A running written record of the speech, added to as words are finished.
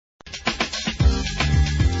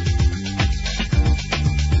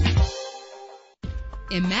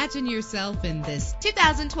Imagine yourself in this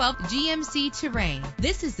 2012 GMC Terrain.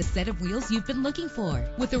 This is the set of wheels you've been looking for,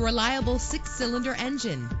 with a reliable 6-cylinder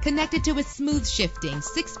engine connected to a smooth shifting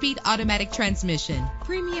 6-speed automatic transmission.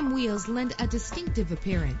 Premium wheels lend a distinctive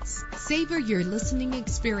appearance. Savor your listening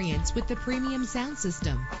experience with the premium sound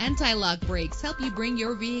system. Anti-lock brakes help you bring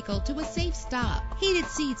your vehicle to a safe stop. Heated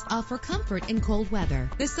seats offer comfort in cold weather.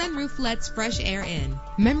 The sunroof lets fresh air in.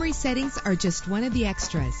 Memory settings are just one of the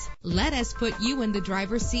extras. Let us put you in the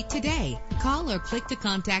driver's seat today. Call or click to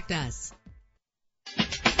contact us.